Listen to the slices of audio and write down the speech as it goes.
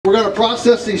we're going to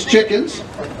process these chickens,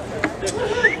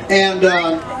 and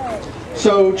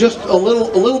so just a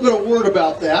little bit of word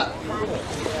about that.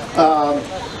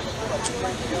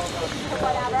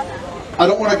 I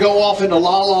don't want to go off into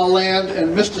la-la land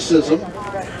and mysticism,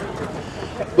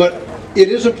 but it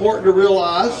is important to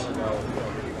realize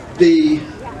the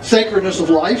sacredness of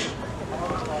life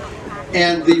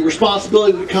and the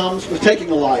responsibility that comes with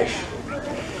taking a life.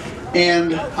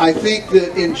 And I think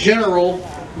that in general,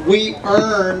 we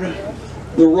earn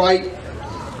the right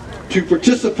to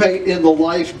participate in the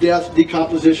life, death,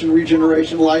 decomposition,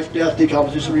 regeneration, life, death,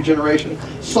 decomposition, regeneration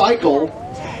cycle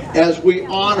as we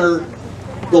honor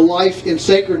the life in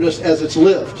sacredness as it's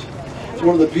lived. It's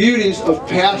one of the beauties of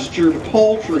pastured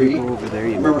poultry.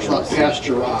 Remember, it's not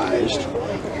pasteurized.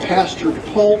 Pastured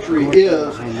poultry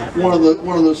is one of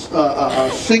the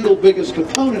single biggest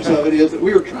components of it is that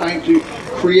we are trying to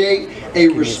create a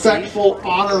respectful,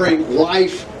 honoring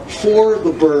life for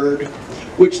the bird,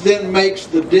 which then makes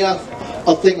the death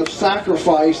a thing of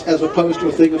sacrifice as opposed to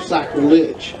a thing of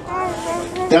sacrilege.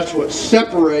 That's what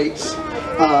separates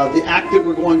the act that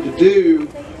we're going to do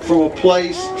from a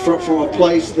place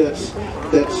that's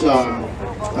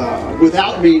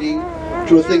without meaning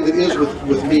to a thing that is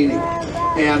with meaning.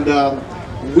 And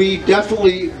we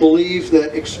definitely believe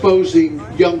that exposing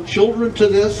young children to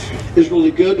this is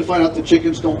really good, to find out the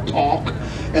chickens don't talk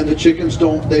and the chickens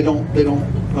don't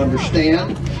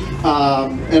understand.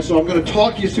 And so I'm going to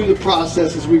talk you through the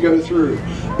process as we go through.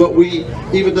 But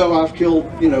even though I've killed,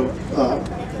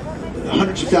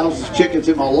 hundreds of thousands of chickens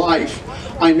in my life,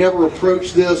 I never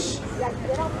approach this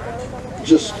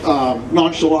just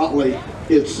nonchalantly.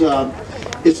 It's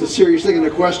a serious thing, and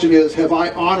the question is: Have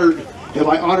I honored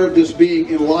this being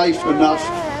in life enough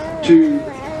to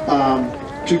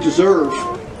deserve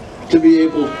to be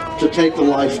able to take the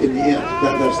life in the end?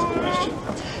 That's the question.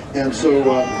 And so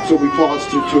we pause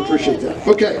to appreciate that.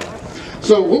 Okay.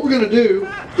 So what we're going to do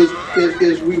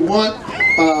is we want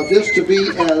this to be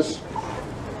as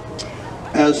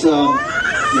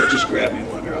just grab me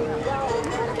one girl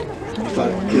if I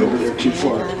get over there too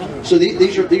far. So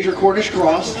these are Cornish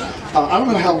cross. I don't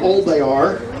know how old they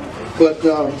are, but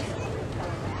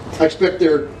I expect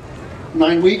they're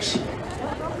 9 weeks,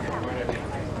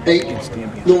 8,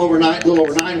 a little over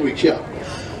 9 weeks. Yeah.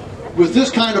 With this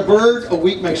kind of bird, a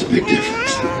week makes a big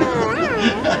difference.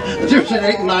 The difference between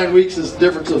 8 and 9 weeks is the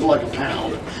difference of like a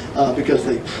pound because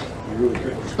they're really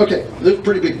great. Okay, this is a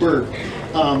pretty big bird.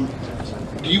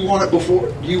 Do you want it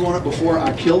before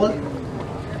I kill it?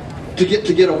 To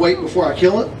get a weight before I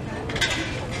kill it?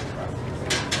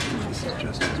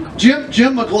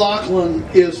 Jim McLaughlin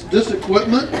is this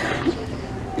equipment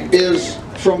is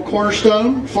from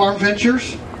Cornerstone Farm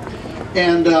Ventures,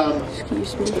 and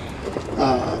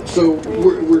so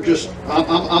we're just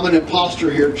I'm an imposter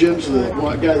here. Jim's the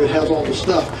guy that has all the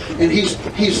stuff, and he's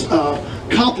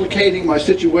complicating my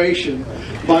situation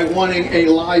by wanting a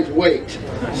live weight.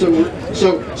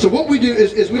 So what we do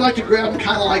is we like to grab them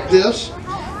kind of like this,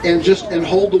 and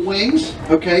hold the wings.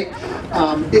 Okay,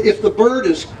 if the bird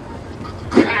is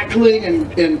crackling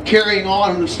and carrying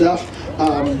on and stuff,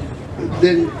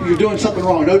 then you're doing something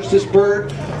wrong. Notice this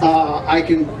bird. I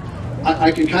can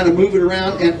kind of move it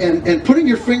around, and putting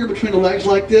your finger between the legs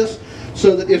like this,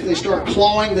 so that if they start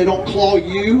clawing, they don't claw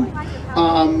you,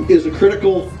 is a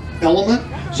critical element.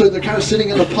 So they're kind of sitting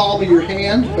in the palm of your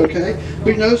hand. Okay,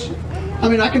 but you notice, I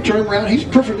mean, I can turn him around. He's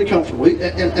perfectly comfortable,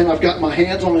 and I've got my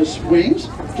hands on his wings.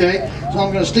 Okay, so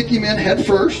I'm going to stick him in head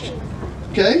first.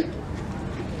 Okay.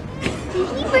 Did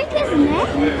he break his neck?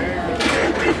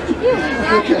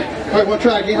 Okay. All right, want to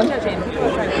try again?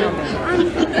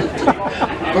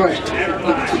 All right.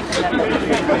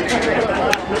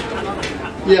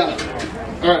 Yeah.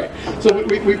 All right. So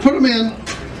we put them in,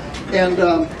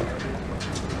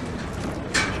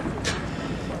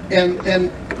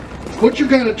 and what you're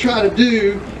going to try to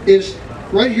do is,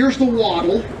 right here's the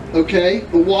wattle. Okay,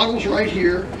 the wattle's right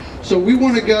here. So we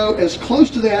want to go as close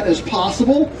to that as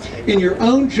possible. In your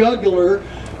own jugular,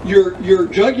 your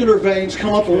jugular veins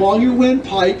come up along your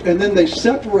windpipe, and then they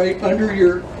separate under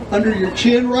your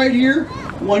chin right here.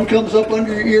 One comes up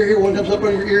under your ear here, one comes up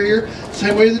under your ear here.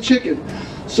 Same way the chicken.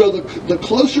 So the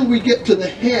closer we get to the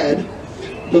head,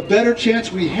 the better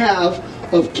chance we have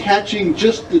of catching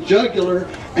just the jugular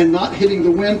and not hitting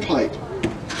the windpipe.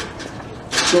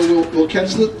 So we'll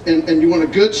catch and you want a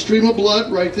good stream of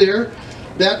blood right there.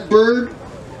 That bird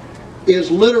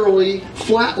is literally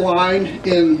flatlined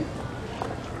in,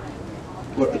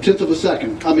 what, 1/10 of a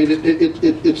second. I mean,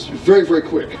 it's very, very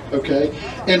quick, okay?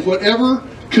 And whatever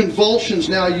convulsions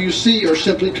now you see are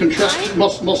simply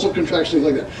muscle contractions,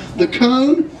 like that. The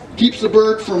cone keeps the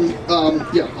bird from,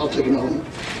 yeah, I'll take another one.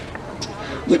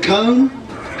 The cone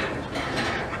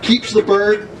keeps the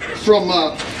bird from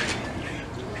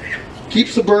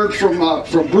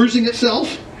bruising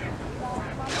itself.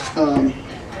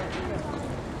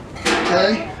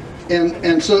 Okay,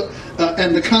 and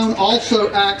the cone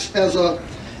also acts as a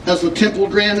temple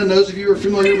grandin. Those of you who are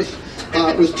familiar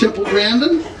with temple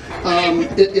grandin,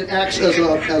 it acts as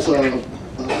a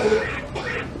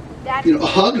a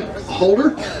hug, a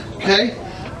holder. Okay,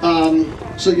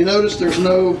 so you notice there's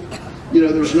no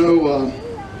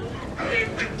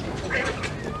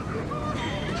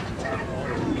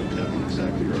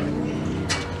exactly right.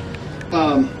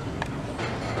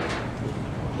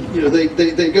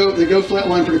 They go flat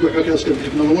line pretty quick. Okay, let's go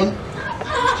pick another one.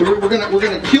 So we're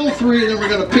gonna kill 3, and then we're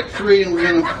gonna pick 3, and we're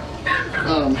gonna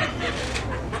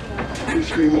do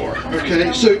 3 more.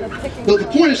 Okay. So the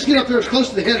point is to get up there as close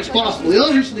to the head as possible. The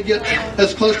other reason to get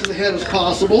as close to the head as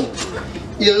possible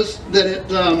is that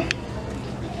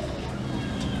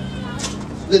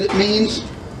it means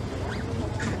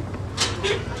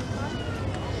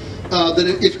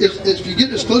that if you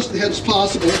get as close to the head as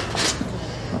possible,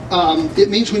 it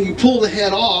means when you pull the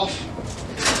head off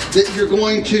that you're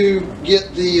going to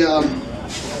get the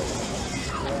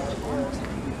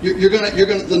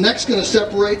the neck's going to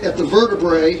separate at the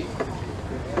vertebrae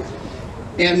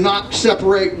and not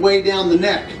separate way down the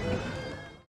neck.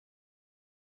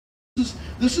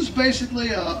 This is basically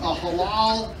a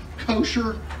halal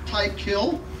kosher type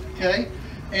kill, okay?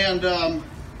 And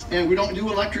we don't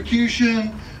do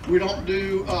electrocution, we don't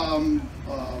do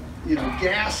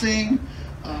gassing.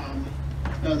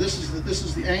 This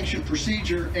is the ancient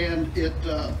procedure, and it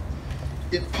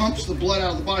pumps the blood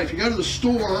out of the body. If you go to the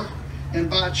store and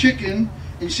buy chicken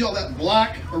and you see all that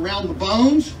black around the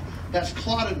bones, that's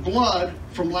clotted blood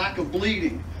from lack of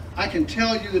bleeding. I can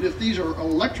tell you that if these are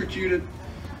electrocuted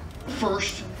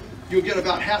first, you'll get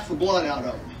about half the blood out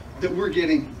of them that we're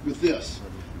getting with this.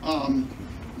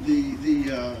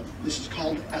 This is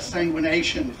called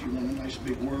assanguination, if you want a nice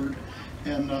big word,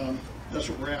 and that's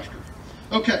what we're after.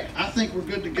 Okay, I think we're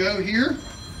good to go here.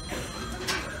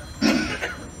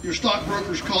 Your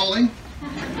stockbroker's calling.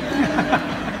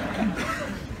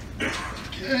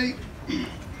 Okay.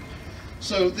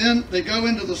 So then they go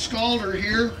into the scalder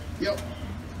here. Yep.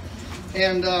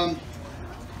 And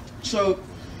so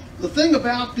the thing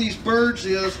about these birds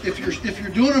is if you're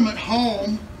doing them at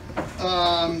home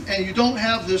and you don't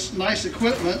have this nice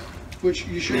equipment, which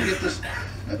you should get this.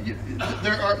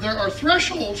 There are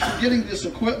thresholds for getting this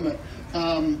equipment.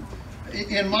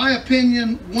 In my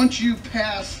opinion, once you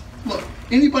pass, look,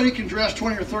 anybody can dress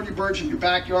 20 or 30 birds in your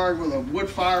backyard with a wood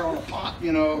fire on a pot,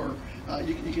 or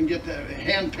you can get to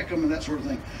hand pick them and that sort of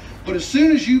thing. But as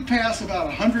soon as you pass about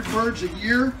 100 birds a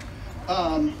year,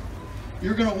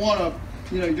 you're going to want to,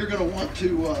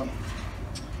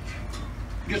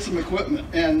 get some equipment.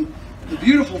 And the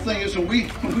beautiful thing is when we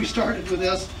started with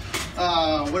this,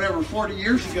 40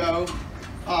 years ago,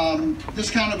 this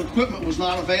kind of equipment was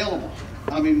not available.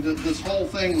 I mean, this whole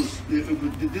thing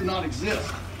it did not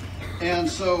exist. And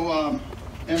so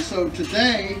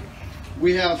today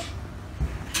we have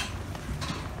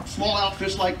small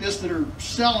outfits like this that are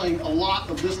selling a lot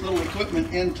of this little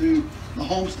equipment into the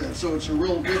homestead. So it's a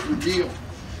real different deal.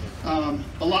 A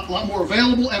lot more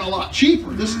available and a lot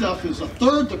cheaper. This stuff is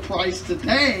 1/3 the price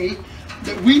today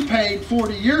that we paid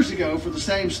 40 years ago for the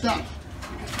same stuff.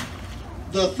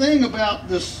 The thing about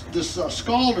this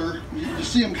scalder, you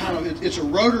see them kind of, it's a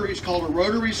rotary, it's called a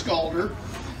rotary scalder.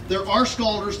 There are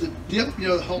scalders that dip,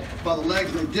 by the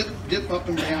legs, they dip up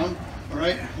and down, all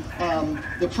right?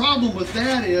 The problem with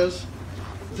that is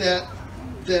that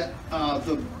the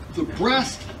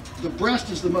breast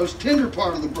is the most tender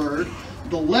part of the bird.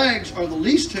 The legs are the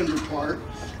least tender part.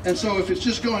 And so if it's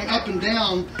just going up and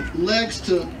down, legs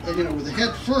to, with the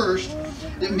head first,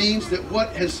 it means that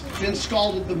what has been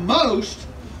scalded the most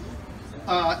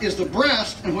is the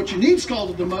breast, and what you need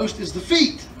scalded the most is the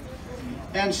feet.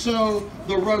 And so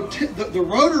the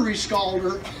rotary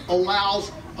scalder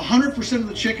allows 100% of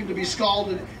the chicken to be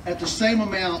scalded at the same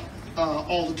amount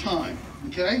all the time,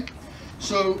 okay?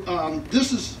 So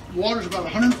water's about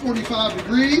 145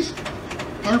 degrees.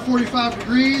 145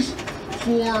 degrees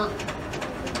for,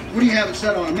 what do you have it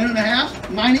set on? 1.5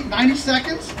 minutes? 90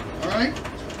 seconds, all right?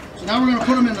 So now we're going to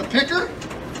put them in the picker,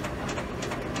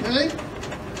 okay?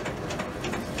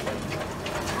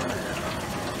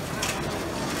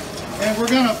 And we're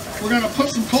gonna put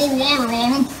some cold water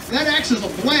on them. That acts as a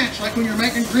blanch, like when you're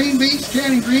making green beans,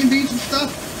 canning green beans and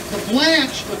stuff. The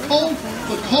blanch, the cold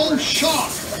shock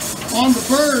on the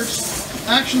birds,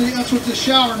 actually that's what the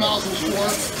shower nozzle's for.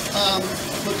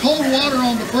 The cold water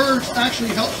on the birds actually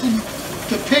helps them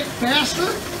to pick faster,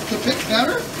 to pick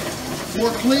better.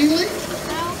 more cleanly.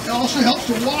 It also helps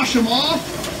to wash them off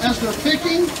as they're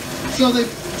picking, so they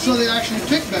actually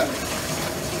pick better.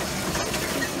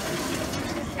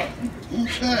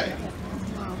 Okay.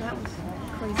 Wow, that was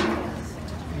crazy.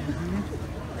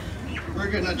 Very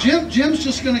good. Now Jim's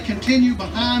just going to continue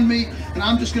behind me, and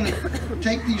I'm just going to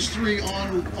take these three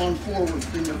on forward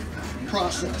in the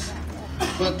process.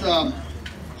 But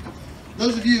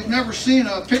those of you who've never seen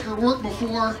a picker work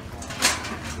before,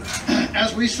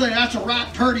 as we say, that's a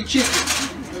right purty chicken.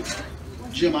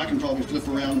 Jim, I can probably flip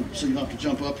around so you don't have to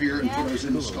jump up here and put those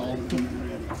in the stall.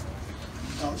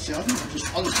 See, I think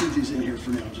I'll just leave these in here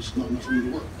for now, just not enough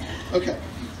room to work. Okay.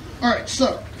 All right,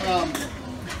 so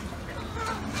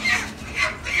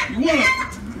you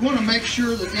want to make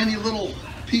sure that any little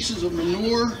pieces of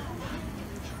manure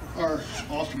are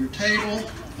off your table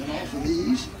and off of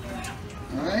these.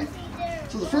 All right.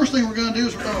 So the first thing we're going to do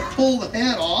is we're going to pull the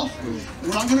head off.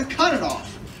 We're not going to cut it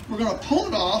off. We're going to pull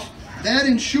it off. That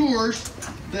ensures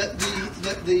that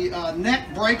the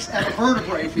neck breaks at the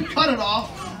vertebrae. If you cut it off,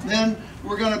 then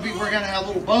we're going to have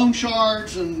little bone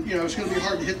shards, and it's going to be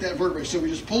hard to hit that vertebrae. So we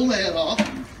just pull the head off.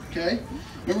 Okay.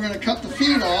 Then we're going to cut the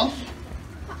feet off.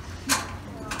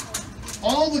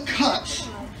 All the cuts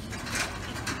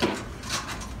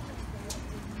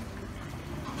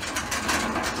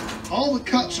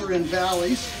are in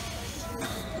valleys.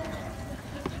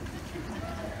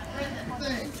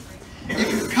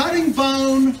 If you're cutting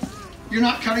bone, you're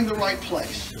not cutting the right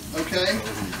place, okay?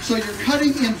 So you're cutting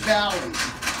in valleys.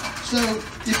 So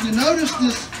if you notice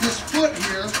this foot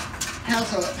here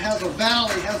has a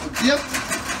valley, has a dip.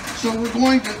 So we're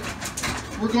going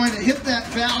to hit that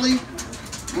valley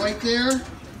right there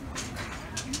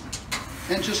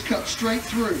and just cut straight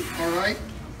through, all right?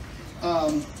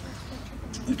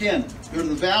 Again, go to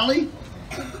the valley,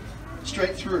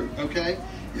 straight through, okay?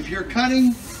 If you're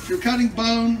cutting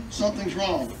bone, something's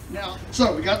wrong. Now,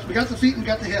 so we got the feet and we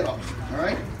got the head off, all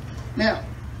right? Now,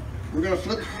 we're going to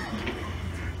flip.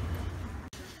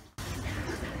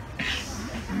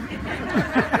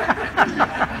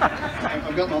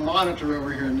 I've got my monitor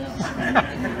over here now.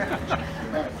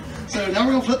 All right. So now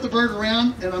we're going to flip the bird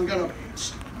around, and I'm going to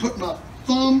put my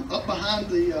thumb up behind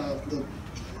the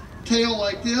tail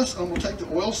like this, and we'll take the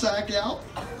oil sac out.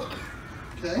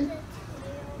 Okay,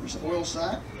 there's the oil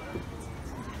sac.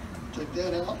 Take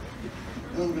that out,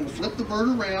 and I'm going to flip the bird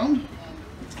around.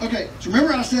 Okay, so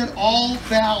remember I said all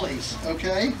valleys.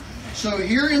 Okay, so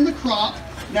here in the crop,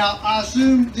 now I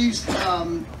assume these.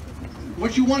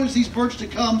 What you want is these birds to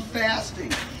come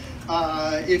fasting.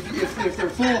 If they're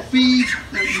full of feed,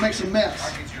 it makes a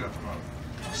mess.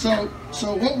 So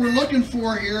what we're looking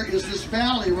for here is this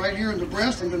valley right here in the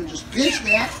breast. I'm going to just pinch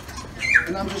that,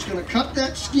 and I'm just going to cut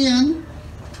that skin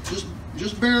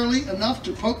just barely enough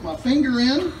to poke my finger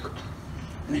in.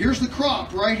 And here's the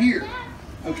crop right here.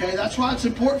 Okay, that's why it's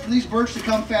important for these birds to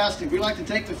come fasting. We like to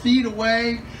take the feed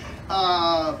away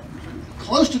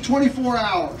close to 24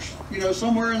 hours.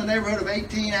 Somewhere in the neighborhood of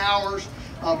 18 hours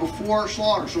before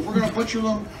slaughter. So if we're going to butcher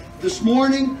them this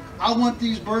morning, I want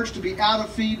these birds to be out of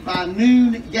feed by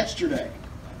noon yesterday.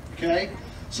 Okay,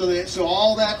 so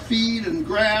all that feed and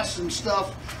grass and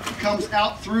stuff comes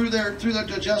out through their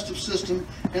digestive system,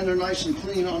 and they're nice and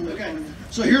clean on the. Okay,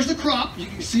 so here's the crop. You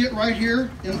can see it right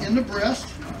here in the breast.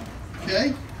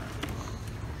 Okay,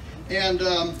 and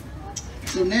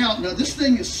so now this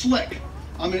thing is slick.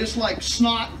 I mean, it's like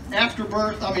snot after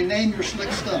birth. I mean, name your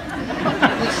slick stuff.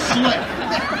 It's slick,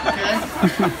 okay?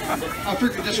 I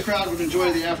figured this crowd would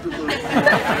enjoy the afterbirth.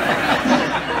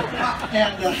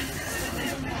 And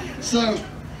so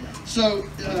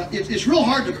it's real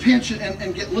hard to pinch it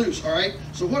and get loose, all right?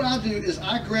 So what I do is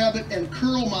I grab it and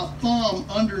curl my thumb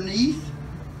underneath,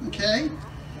 okay?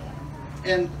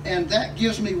 And that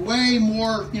gives me way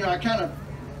more, I kind of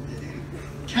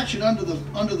catch it under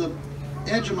the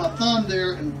edge of my thumb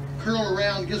there and curl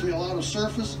around. It gives me a lot of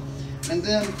surface. And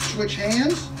then switch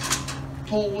hands,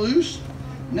 pull loose.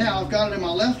 Now I've got it in my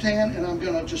left hand, and I'm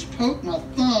going to just poke my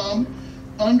thumb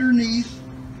underneath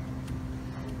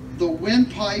the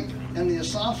windpipe and the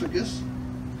esophagus.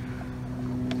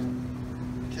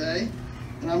 Okay,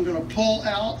 and I'm going to pull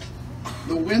out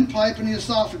the windpipe and the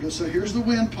esophagus. So here's the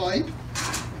windpipe.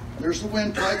 There's the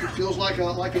windpipe. It feels like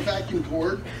a vacuum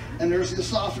cord. And there's the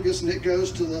esophagus, and it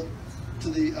goes to the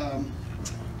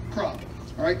crop.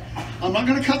 All right, I'm not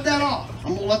going to cut that off.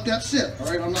 I'm going to let that sit. All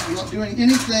right, I'm not doing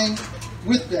anything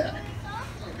with that.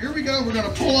 Here we go. We're going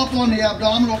to pull up on the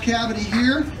abdominal cavity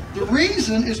here. The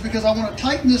reason is because I want to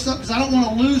tighten this up because I don't want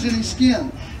to lose any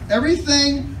skin.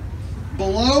 Everything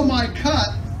below my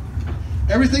cut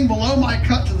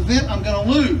to the vent, I'm going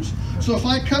to lose. So if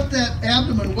I cut that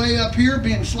abdomen way up here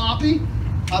being sloppy,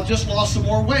 I've just lost some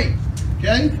more weight,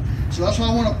 okay? So that's why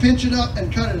I want to pinch it up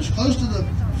and cut it as close to the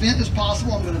vent as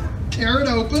possible. I'm going to tear it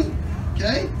open,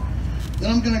 okay?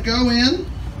 Then I'm going to go in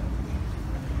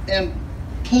and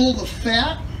pull the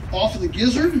fat off of the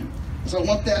gizzard. So I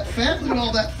want that fat. Look at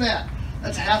all that fat.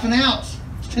 That's half an ounce.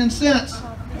 It's 10 cents,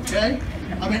 okay?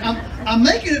 I mean, I'm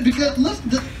making it because listen,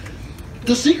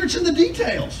 the secret's in the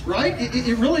details, right?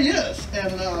 It really is.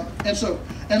 And not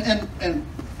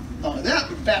only that,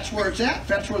 but fat's where it's at.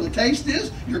 Fat's where the taste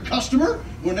is. Your customer,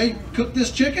 when they cook this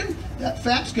chicken, that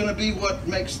fat's going to be what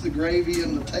makes the gravy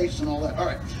and the taste and all that. All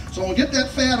right, so I'm going to get that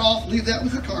fat off, leave that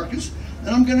with the carcass.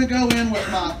 Then I'm going to go in with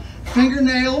my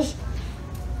fingernails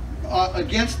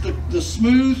against the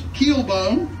smooth keel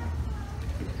bone.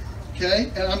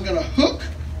 Okay, and I'm going to hook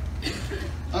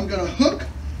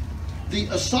the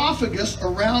esophagus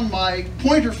around my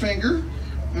pointer finger.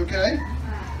 Okay,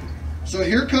 so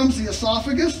here comes the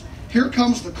esophagus. Here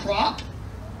comes the crop,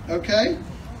 okay?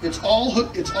 It's all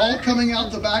coming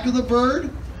out the back of the bird.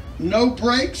 No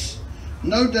breaks,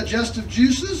 no digestive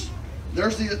juices.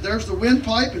 There's the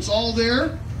windpipe. It's all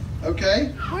there,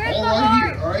 okay? All right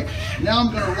here. All right. Now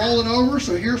I'm going to roll it over.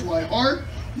 So here's my heart,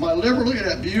 my liver. Look at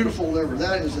that beautiful liver.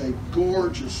 That is a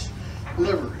gorgeous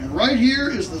liver. And right here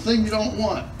is the thing you don't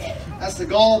want. That's the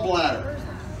gallbladder.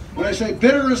 When I say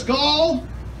bitter as gall,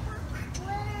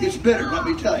 it's bitter, let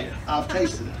me tell you. I've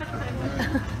tasted it.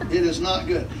 It is not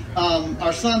good.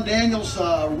 Our son Daniel's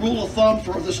rule of thumb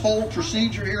for this whole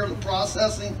procedure here, the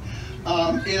processing,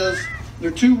 is there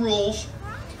are 2 rules.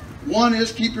 One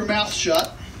is keep your mouth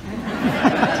shut.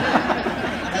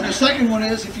 And the second one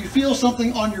is if you feel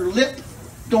something on your lip,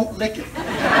 don't lick it.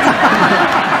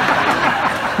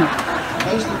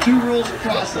 Those are the 2 rules of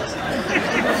processing.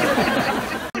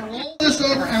 Roll this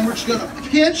over and we're just going to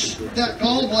pinch that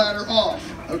gallbladder off.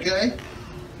 Okay,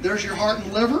 there's your heart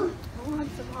and liver.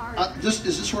 Is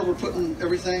this where we're putting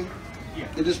everything? Yeah.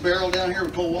 In this barrel down here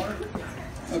with cold water?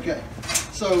 Okay,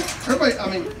 so everybody, I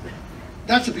mean,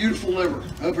 that's a beautiful liver.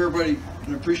 I hope everybody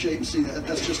can appreciate and see that.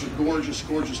 That's just a gorgeous,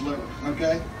 gorgeous liver,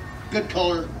 okay? Good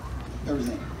color,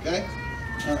 everything, okay?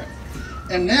 All right,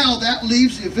 and now that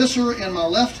leaves the viscera in my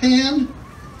left hand,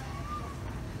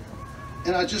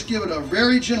 and I just give it a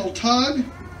very gentle tug.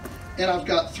 And I've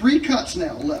got 3 cuts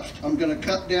now left. I'm going to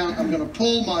cut down. I'm going to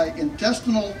pull my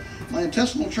intestinal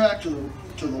tract to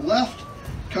the left,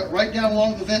 cut right down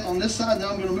along the vent on this side. Now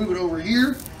I'm going to move it over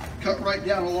here, cut right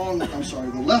down along.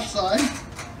 The left side,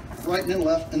 right and then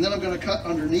left, and then I'm going to cut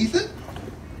underneath it.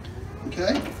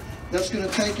 Okay, that's going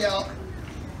to take out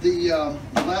the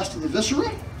last of the viscera.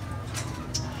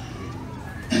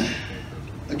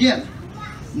 Again,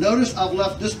 notice I've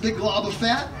left this big glob of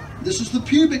fat. This is the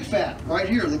pubic fat right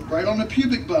here, right on the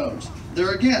pubic bones.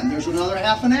 There again, there's another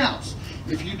half an ounce.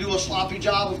 If you do a sloppy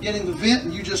job of getting the vent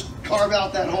and you just carve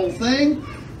out that whole thing,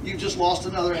 you've just lost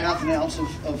another half an ounce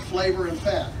of flavor and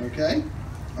fat, okay?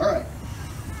 All right.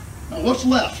 Now what's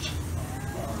left?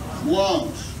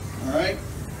 Lungs, all right?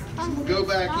 So we'll go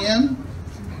back in,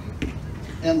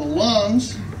 and the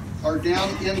lungs are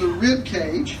down in the rib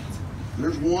cage.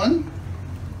 There's one.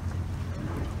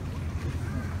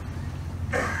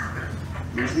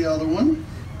 Here's the other one.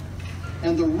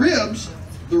 And the ribs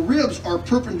are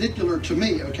perpendicular to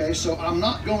me, okay? So I'm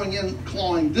not going in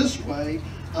clawing this way,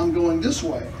 I'm going this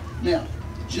way. Now,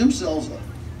 Jim sells a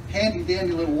handy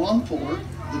dandy little lung puller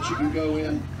that you can go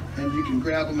in and you can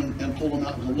grab them and pull them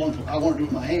out with a lung puller. I want to do it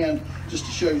with my hand just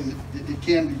to show you that it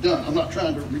can be done. I'm not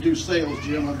trying to reduce sales,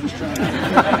 Jim. I'm just trying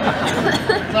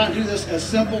to do this as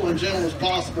simple and gentle as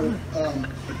possible and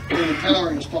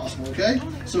empowering as possible, okay?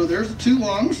 So there's the 2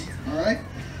 lungs, all right?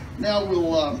 Now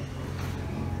we'll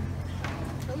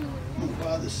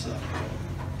buy this thing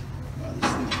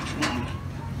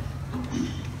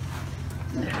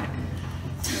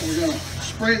we're going to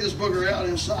spray this booger out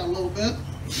inside a little bit.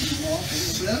 Off a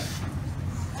little bit.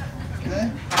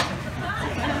 Okay.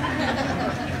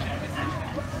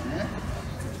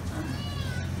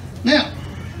 Right.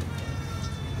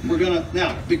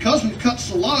 Now, because we've cut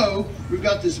so low, we've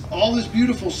got all this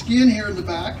beautiful skin here in the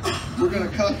back. We're going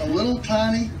to cut a little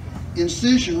tiny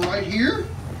incision right here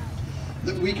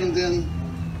that we can then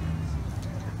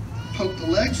poke the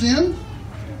legs in.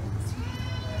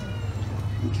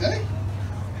 Okay.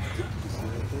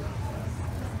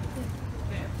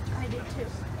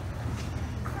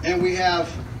 And we have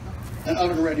an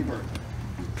oven-ready bird.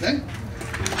 Okay?